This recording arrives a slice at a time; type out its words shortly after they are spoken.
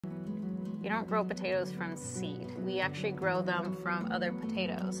You don't grow potatoes from seed. We actually grow them from other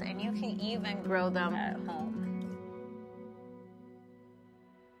potatoes, and you can even grow them at home.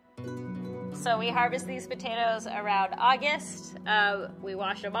 So we harvest these potatoes around August. We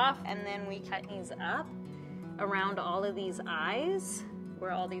wash them off, and then we cut these up around all of these eyes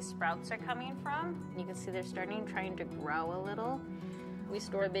where all these sprouts are coming from. You can see they're trying to grow a little. We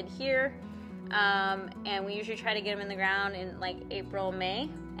store them in here, and we usually try to get them in the ground in like April, May,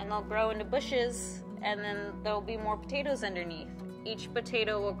 and they'll grow into bushes, and then there'll be more potatoes underneath. Each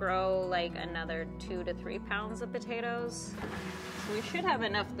potato will grow like another 2 to 3 pounds of potatoes. So we should have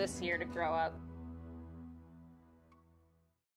enough this year to grow up.